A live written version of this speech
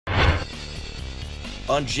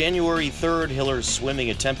On January 3rd, Hiller's Swimming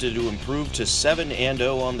attempted to improve to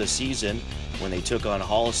 7-0 on the season when they took on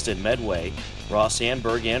Holliston Medway. Ross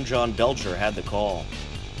Sandberg and John Belger had the call.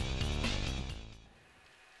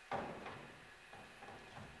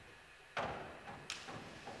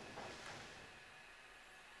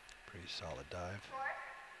 Pretty solid dive.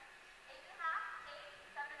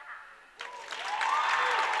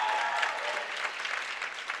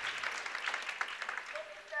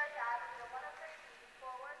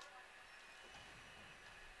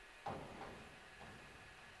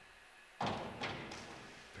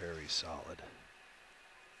 Very solid.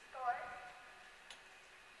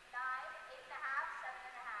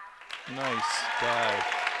 Nice dive.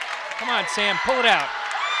 Come on, Sam, pull it out.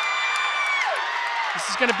 This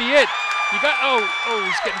is going to be it. You got, oh,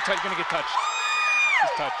 he's getting going to get touched.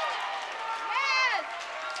 He's touched.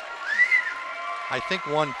 I think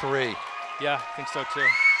 1-3. Yeah, I think so too.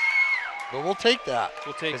 But we'll take that.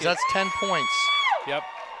 We'll take it. Because that's 10 points. Yep.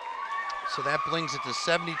 So that brings it to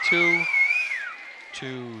 72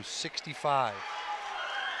 to 65.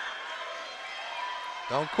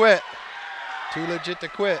 Don't quit. Too legit to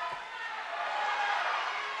quit.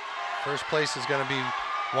 First place is going to be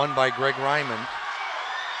won by Greg Ryman.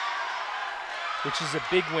 Which is a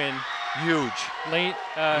big win. Huge. Late.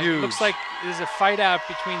 Huge. Looks like there's a fight out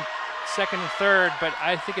between second and third, but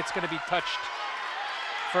I think it's going to be touched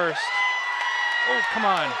first. Oh, come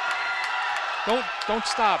on. Don't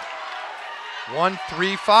stop.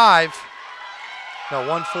 1-3-5. No,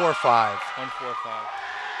 1-4-5. 1-4-5.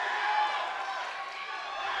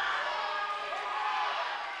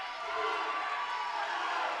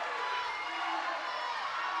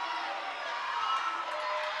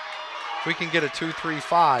 If we can get a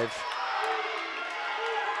 2-3-5,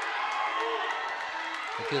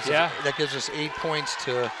 that gives us 8 points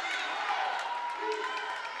to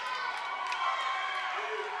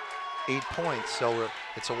 8 points. So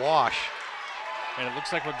it's a wash. And it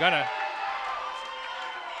looks like we're gonna.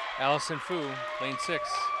 Allison Fu, lane 6.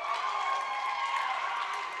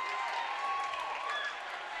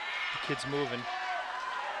 The kid's moving.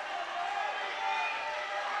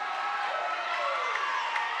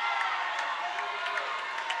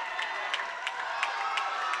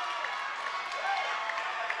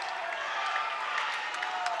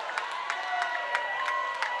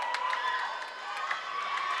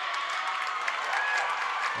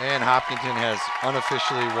 And Hopkinton has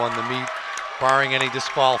unofficially won the meet, barring any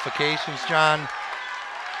disqualifications, John.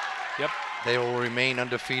 Yep. They will remain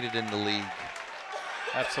undefeated in the league.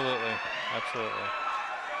 Absolutely, absolutely.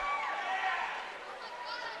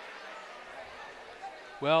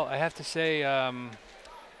 Well, I have to say,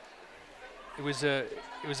 it was a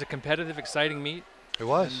competitive, exciting meet. It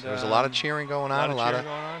was. And, there was a lot of cheering going on. A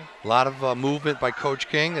lot of movement by Coach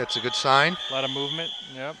King. That's a good sign. A lot of movement.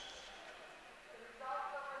 Yep.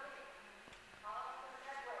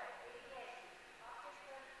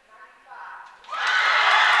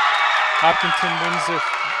 Hopkinton wins it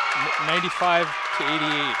 95 to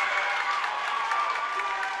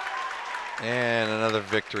 88. And another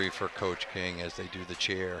victory for Coach King as they do the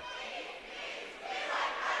cheer.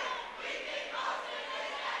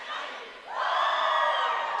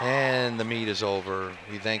 And the meet is over.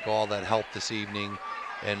 We thank all that helped this evening,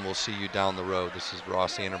 and we'll see you down the road. This is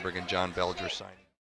Ross Annenberg and John Belger signing.